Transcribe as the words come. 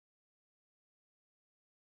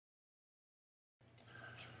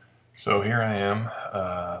So here I am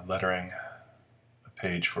lettering a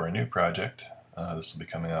page for a new project. This will be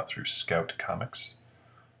coming out through Scout Comics.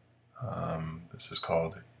 This is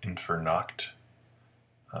called InferNoct.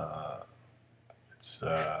 It's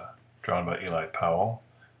drawn by Eli Powell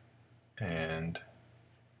and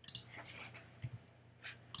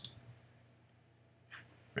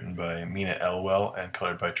written by Mina Elwell and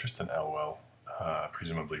colored by Tristan Elwell,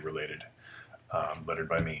 presumably related. Lettered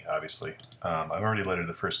by me, obviously. I've already lettered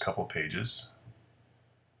the first couple pages,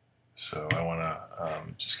 so I want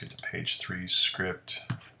to just get to page 3 script.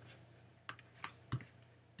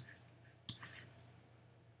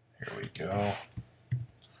 Here we go.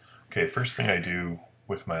 Okay, first thing I do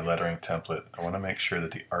with my lettering template, I want to make sure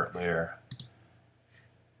that the art layer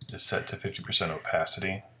is set to 50%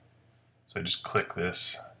 opacity. So I just click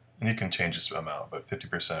this, and you can change this amount, but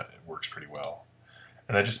 50% it works pretty well.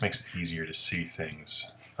 And that just makes it easier to see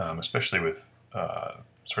things, especially with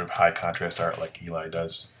sort of high contrast art like Eli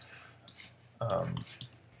does.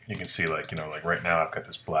 You can see, like right now I've got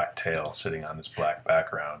this black tail sitting on this black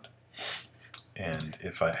background, and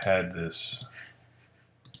if I had this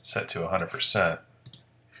set to 100%,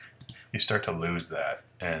 you start to lose that.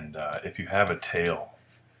 And if you have a tail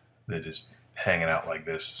that is hanging out like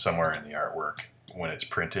this somewhere in the artwork when it's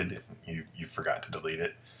printed, you forgot to delete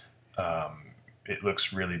it. It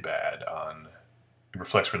looks really bad on. It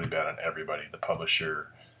reflects really bad on everybody: the publisher,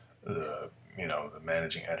 the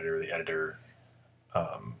managing editor, the editor,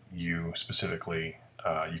 you specifically.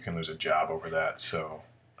 You can lose a job over that. So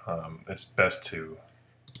it's best to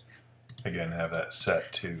again have that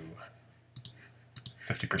set to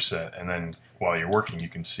 50%, and then while you're working, you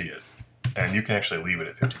can see it, and you can actually leave it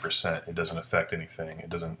at 50%. It doesn't affect anything. It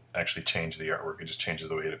doesn't actually change the artwork. It just changes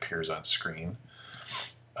the way it appears on screen.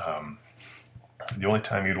 The only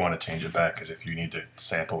time you'd want to change it back is if you need to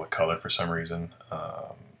sample a color for some reason.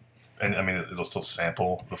 And I mean, it'll still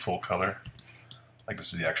sample the full color. Like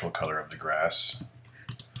this is the actual color of the grass.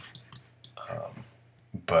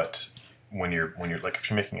 But when you're like, if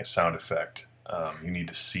you're making a sound effect, you need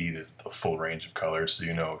to see the full range of colors, so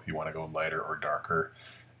you know if you want to go lighter or darker.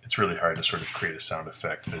 It's really hard to sort of create a sound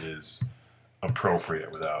effect that is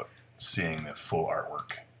appropriate without seeing the full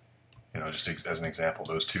artwork. Just as an example,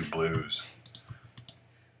 those two blues.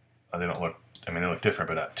 They don't look, I mean, they look different,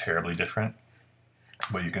 but not terribly different.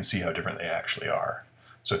 But you can see how different they actually are.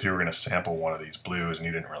 So if you were going to sample one of these blues and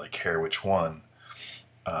you didn't really care which one,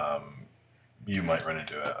 you might run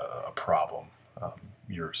into a problem.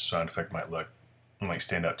 Your sound effect might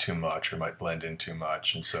stand out too much or might blend in too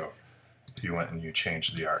much. And so if you went and you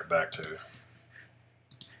changed the art back to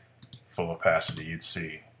full opacity, you'd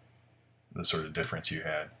see the sort of difference you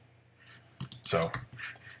had. So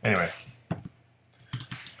anyway,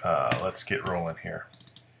 let's get rolling here.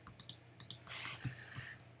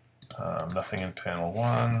 Nothing in panel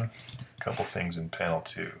 1, a couple things in panel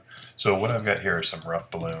 2. So what I've got here are some rough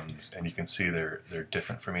balloons, and you can see they're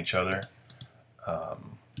different from each other.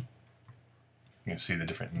 You can see the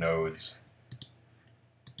different nodes.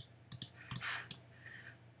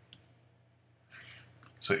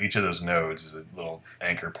 So each of those nodes is a little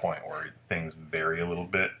anchor point where things vary a little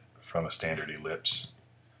bit from a standard ellipse.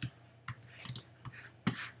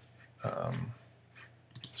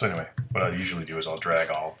 So anyway, what I usually do is I'll drag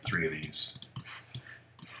all 3 of these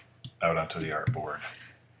out onto the artboard,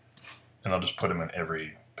 and I'll just put them in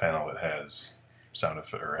every panel that has sound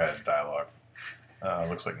effect or has dialogue.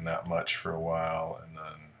 Looks like not much for a while, and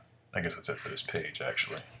then I guess that's it for this page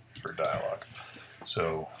actually for dialogue.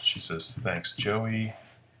 So she says, "Thanks, Joey."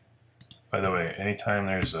 By the way, anytime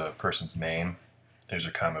there's a person's name, there's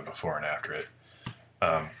a comma before and after it.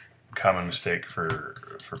 Common mistake for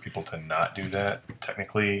people to not do that.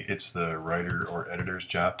 Technically, it's the writer or editor's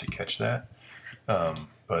job to catch that,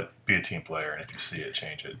 but be a team player, and if you see it,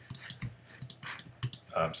 change it.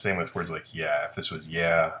 Same with words like "yeah." If this was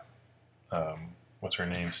 "yeah," what's her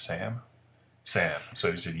name? Sam? Sam. So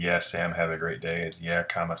if you said "yeah, Sam, have a great day," it's "yeah,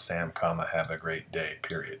 comma, Sam, comma, have a great day,"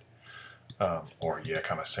 period. Or "yeah,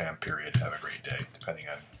 comma, Sam, period, have a great day," depending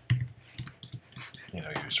on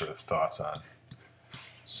your sort of thoughts on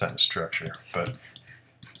sentence structure. But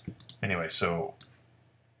anyway, so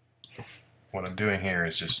what I'm doing here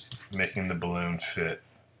is just making the balloon fit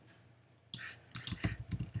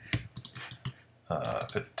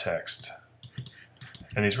the text.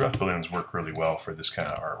 And these rough balloons work really well for this kind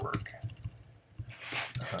of artwork.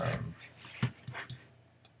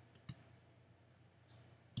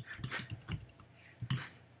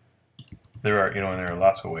 There are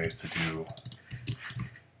lots of ways to do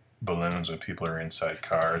balloons when people are inside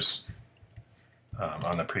cars.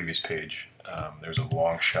 On the previous page, there's a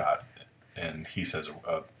long shot, and he says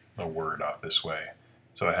the word off this way.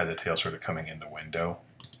 So I had the tail sort of coming in the window.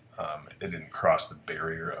 It didn't cross the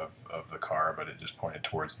barrier of the car, but it just pointed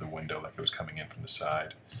towards the window like it was coming in from the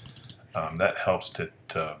side. That helped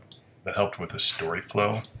with the story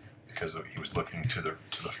flow, because he was looking to the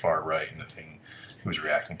far right, and the thing he was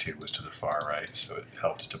reacting to was to the far right, so it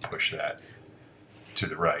helped to push that to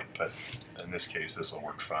the right. But in this case, this will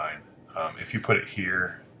work fine. If you put it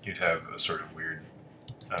here, you'd have a sort of weird,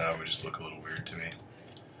 I don't know, it would just look a little weird to me.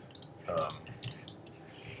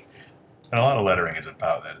 And a lot of lettering is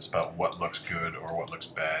about that. It's about what looks good or what looks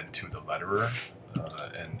bad to the letterer.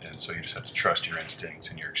 And so you just have to trust your instincts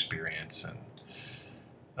and your experience. And,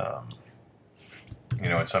 you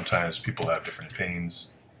know, and sometimes people have different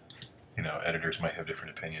opinions. You know, editors might have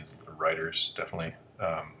different opinions, writers definitely,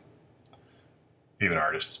 even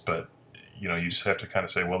artists. But, you know, you just have to kind of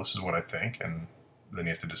say, well, this is what I think, and then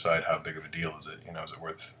you have to decide how big of a deal is it. You know, is it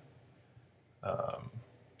worth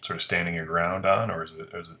sort of standing your ground on, or is it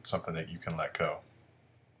something that you can let go?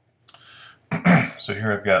 So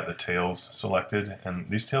here I've got the tails selected, and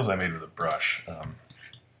these tails I made with a brush.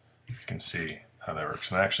 You can see how that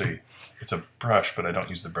works. And actually, it's a brush, but I don't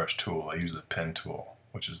use the brush tool. I use the pen tool,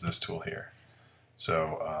 which is this tool here.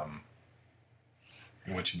 So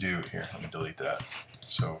what you do here, let me delete that.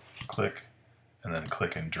 So click, and then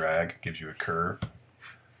click and drag gives you a curve.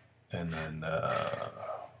 And then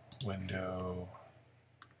window,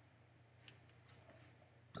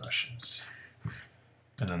 brushes,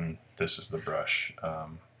 and then this is the brush,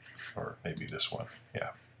 or maybe this one,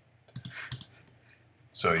 yeah.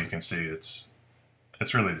 So you can see it's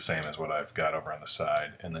really the same as what I've got over on the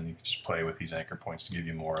side, and then you can just play with these anchor points to give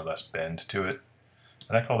you more or less bend to it.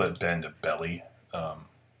 And I call that bend a belly.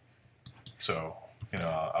 So, you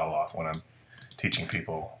know, when I'm teaching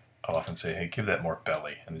people, I'll often say, hey, give that more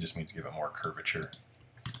belly, and it just means give it more curvature.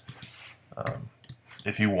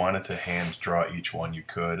 If you wanted to hand draw each one, you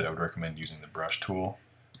could. I would recommend using the brush tool.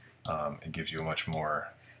 It gives you much more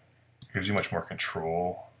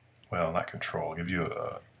control. Well, not control. It gives you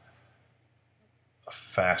a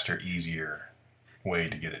faster, easier way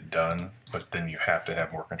to get it done. But then you have to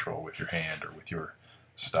have more control with your hand or with your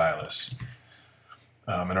stylus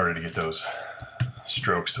in order to get those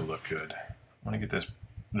strokes to look good. I want to get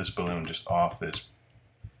this balloon just off this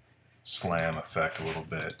slam effect a little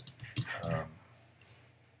bit. Let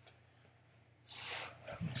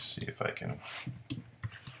me see if I can.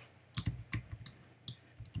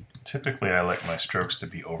 Typically, I like my strokes to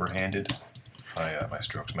be overhanded.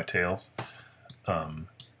 My tails.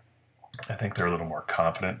 I think they're a little more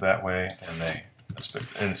confident that way,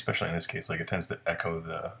 and especially in this case, like it tends to echo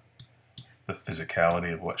the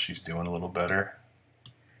physicality of what she's doing a little better.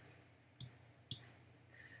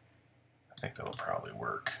 I think that'll probably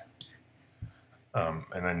work. And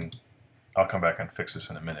then I'll come back and fix this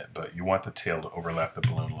in a minute, but you want the tail to overlap the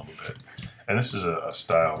balloon a little bit. And this is a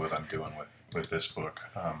style that I'm doing with this book.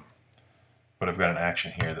 But I've got an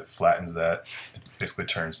action here that flattens that. It basically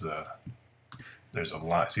turns there's a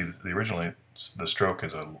line. See, originally the stroke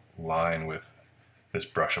is a line with this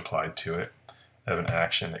brush applied to it. I have an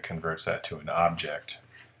action that converts that to an object,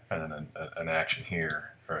 and then an action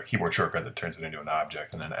here, or a keyboard shortcut that turns it into an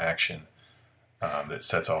object, and an action that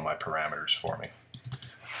sets all my parameters for me.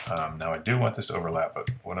 Now I do want this to overlap,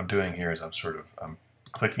 but what I'm doing here is I'm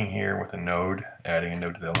clicking here with a node, adding a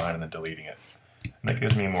node to the line, and then deleting it. And that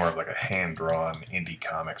gives me more of like a hand-drawn indie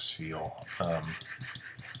comics feel.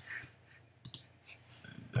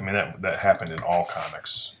 I mean, that happened in all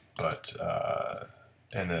comics, but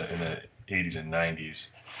in the 80s and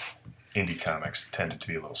 90s, indie comics tended to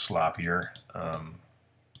be a little sloppier,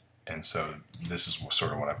 and so this is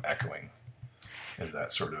sort of what I'm echoing, is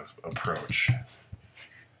that sort of approach.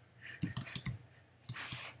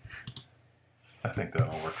 I think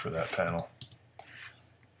that'll work for that panel.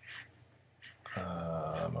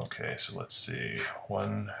 Okay, so let's see.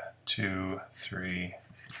 1, 2, 3.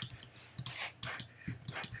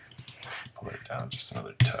 Pull it down just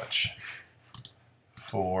another touch.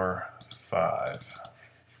 4, 5.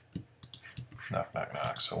 Knock, knock,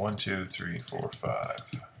 knock. So 1, 2, 3, 4, 5.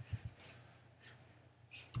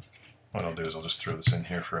 What I'll do is I'll just throw this in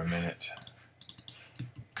here for a minute.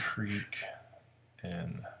 Creek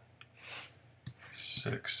in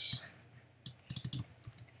 6.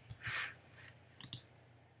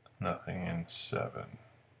 Nothing in 7.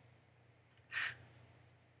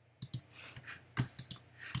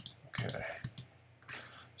 Okay.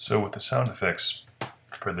 So with the sound effects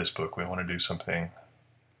for this book, we want to do something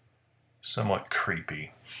somewhat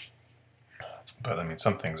creepy. But I mean,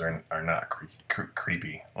 some things are not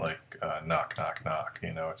creepy, like knock, knock, knock.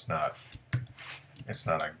 You know, it's not it's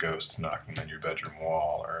not a ghost knocking on your bedroom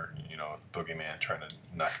wall, or you know, the boogeyman trying to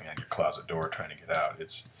knocking on your closet door trying to get out.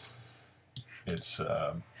 It's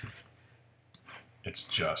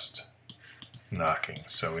just knocking.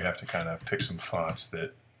 So we have to kind of pick some fonts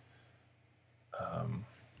that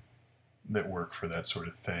that work for that sort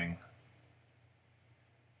of thing.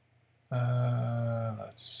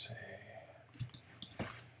 Let's see.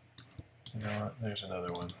 You know what? There's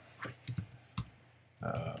another one.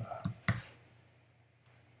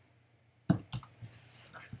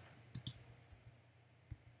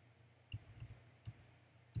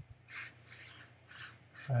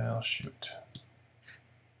 Well, shoot.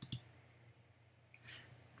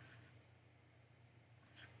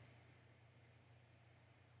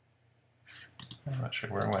 I'm not sure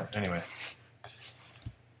where it went. Anyway.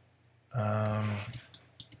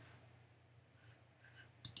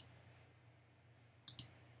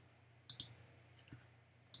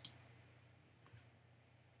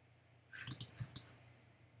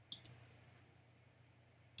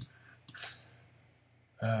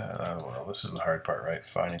 Well, this is the hard part, right?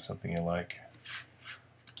 Finding something you like.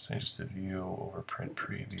 So just a view over print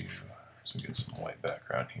preview. So we get some white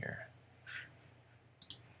background here.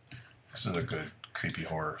 This is a good creepy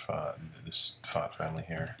horror font, this font family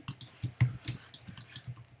here.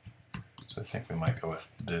 So I think we might go with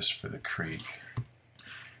this for the creek.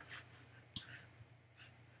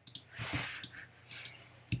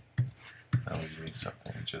 Now we need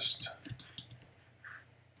something just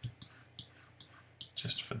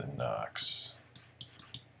for the knocks.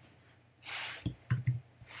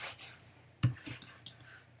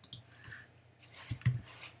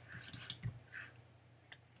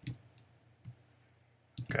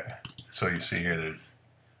 Okay, so you see here that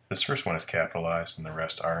this first one is capitalized and the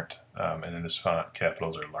rest aren't, and in this font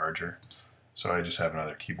capitals are larger. So I just have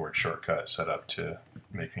another keyboard shortcut set up to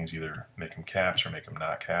make things either make them caps or make them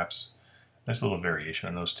not caps. There's a little variation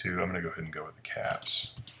in those two. I'm going to go ahead and go with the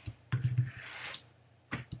caps.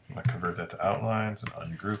 I'm going to convert that to outlines and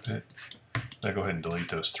ungroup it. I'm going to go ahead and delete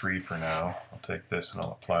those three for now. I'll take this and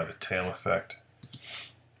I'll apply the tail effect.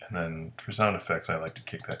 And then for sound effects, I like to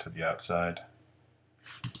kick that to the outside.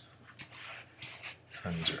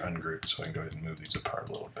 And these are ungrouped, so I can go ahead and move these apart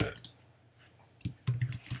a little bit.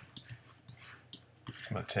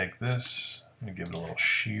 I'm going to take this, I'm going to give it a little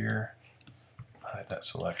shear, hide that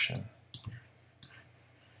selection.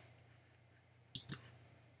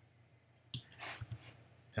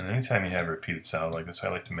 And anytime you have a repeated sound like this, I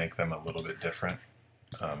like to make them a little bit different.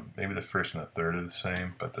 Maybe the first and the third are the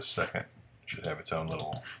same, but the second should have its own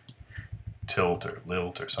little tilt or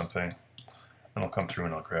lilt or something. And I'll come through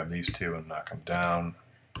and I'll grab these two and knock them down,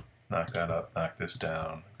 knock that up, knock this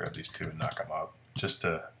down, grab these two and knock them up, just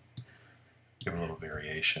to give a little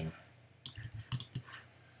variation.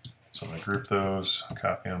 So I'm going to group those,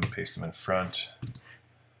 copy them, paste them in front.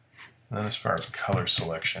 And then as far as color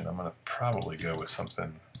selection, I'm going to probably go with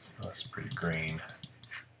something that's pretty green.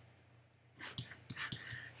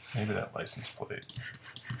 Maybe that license plate.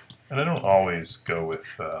 And I don't always go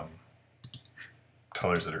with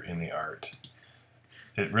colors that are in the art.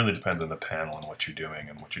 It really depends on the panel and what you're doing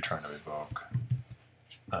and what you're trying to evoke.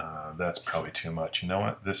 That's probably too much. You know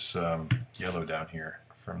what? This yellow down here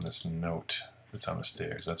from this note that's on the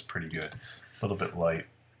stairs, that's pretty good. A little bit light.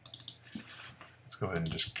 Let's go ahead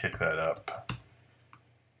and just kick that up.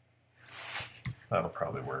 That'll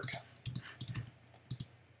probably work.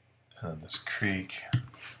 And then this creek,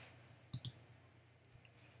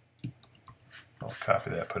 I'll copy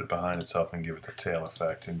that, put it behind itself, and give it the tail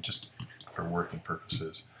effect, and just for working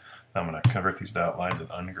purposes. Now I'm going to convert these to outlines and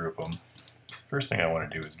ungroup them. First thing I want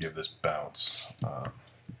to do is give this bounce.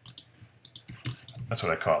 That's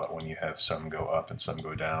what I call it when you have some go up and some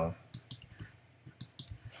go down.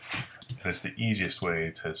 And it's the easiest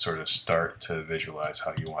way to sort of start to visualize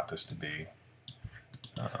how you want this to be.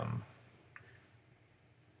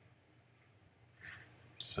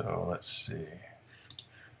 So let's see.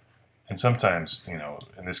 And sometimes, you know,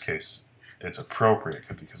 in this case, it's appropriate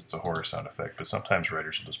because it's a horror sound effect, but sometimes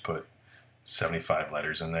writers will just put 75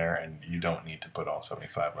 letters in there, and you don't need to put all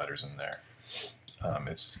 75 letters in there.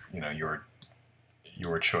 It's, you know,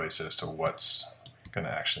 your choice as to what's going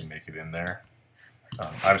to actually make it in there.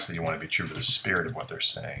 Obviously, you want to be true to the spirit of what they're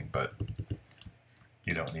saying, but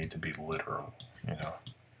you don't need to be literal, you know.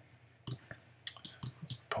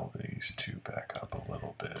 Let's pull these two back up a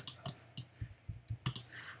little bit.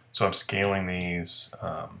 So I'm scaling these.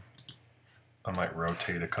 I might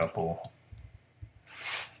rotate a couple.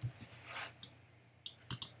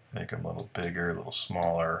 Make them a little bigger, a little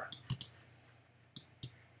smaller.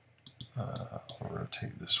 I'll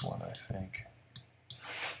rotate this one, I think.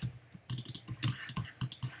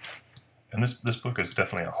 And this book is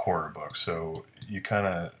definitely a horror book, so you kind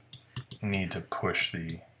of need to push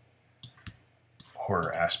the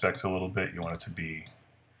horror aspects a little bit. You want it to be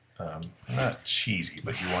not cheesy,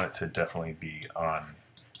 but you want it to definitely be on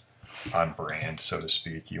brand, so to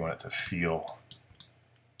speak. You want it to feel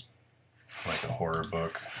like a horror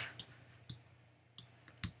book.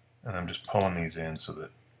 And I'm just pulling these in so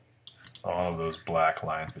that all of those black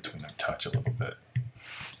lines between them touch a little bit.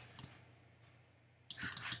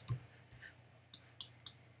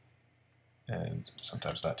 And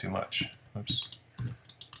sometimes not too much. Oops.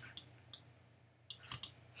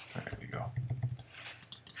 There we go.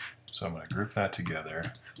 So I'm going to group that together.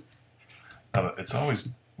 Now, it's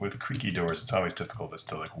always, with creaky doors, it's always difficult as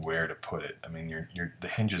to like where to put it. I mean, the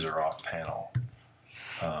hinges are off panel.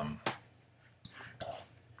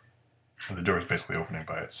 The door is basically opening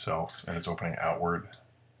by itself, and it's opening outward,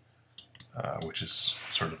 which is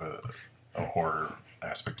sort of a horror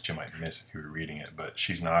aspect that you might miss if you were reading it, but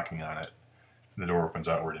she's knocking on it. The door opens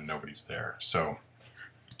outward and nobody's there. So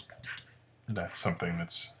that's something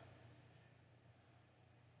that's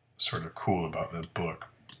sort of cool about the book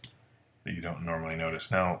that you don't normally notice.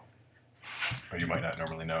 Now, or you might not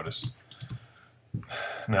normally notice.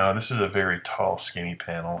 Now, this is a very tall, skinny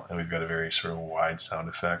panel, and we've got a very sort of wide sound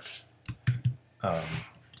effect.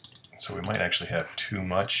 So we might actually have too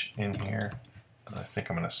much in here, and I think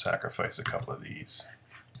I'm going to sacrifice a couple of these.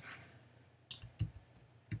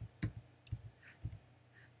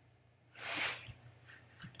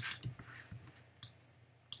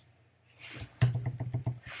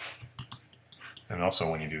 And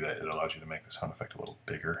also when you do that, it allows you to make the sound effect a little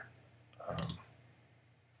bigger. The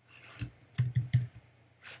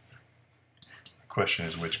question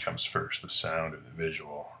is, which comes first, the sound or the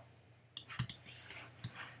visual?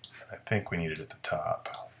 I think we need it at the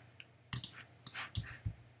top.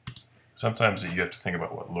 Sometimes you have to think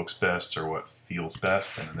about what looks best or what feels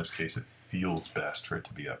best, and in this case it feels best for it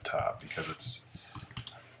to be up top because it's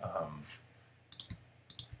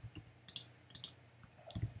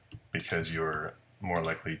because you're more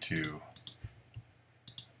likely to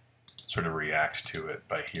sort of react to it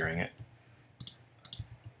by hearing it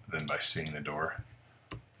than by seeing the door.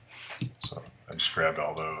 So I just grabbed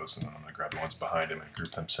all those, and then I'm going to grab the ones behind them and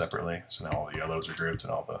group them separately. So now all the yellows are grouped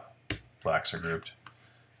and all the blacks are grouped.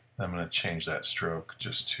 And I'm going to change that stroke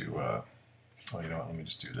just to, well, you know what, let me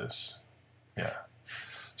just do this. Yeah.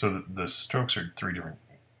 So the strokes are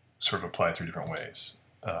sort of applied three different ways.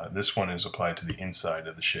 This one is applied to the inside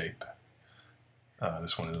of the shape.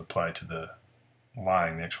 This one is applied to the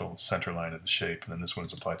line, the actual center line of the shape, and then this one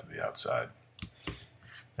is applied to the outside.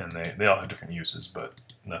 And they all have different uses, but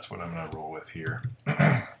that's what I'm going to roll with here.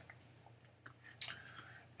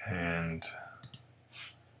 And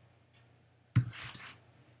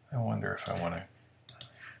I wonder if I want to...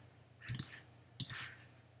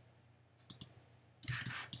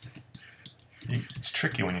 It's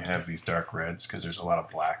tricky when you have these dark reds because there's a lot of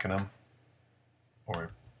black in them, or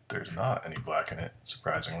there's not any black in it,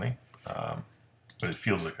 surprisingly. But it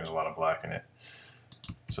feels like there's a lot of black in it.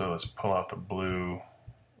 So let's pull out the blue,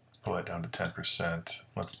 pull that down to 10%.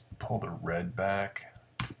 Let's pull the red back.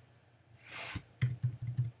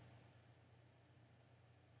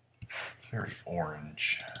 It's very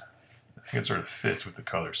orange. I think it sort of fits with the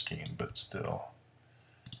color scheme, but still.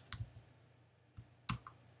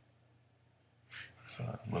 It's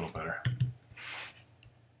a little better.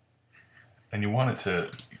 And you want it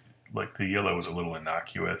to, like the yellow is a little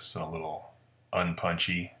innocuous and a little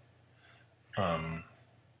unpunchy.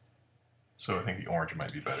 So I think the orange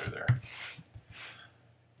might be better there.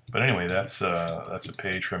 But anyway, that's a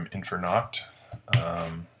page from InferNoct.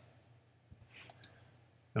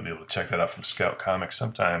 You'll be able to check that out from Scout Comics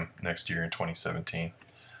sometime next year in 2017.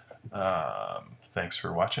 Thanks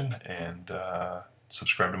for watching, and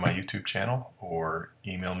subscribe to my YouTube channel or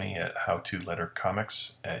email me at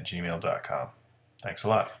howtolettercomics@gmail.com. Thanks a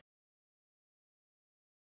lot.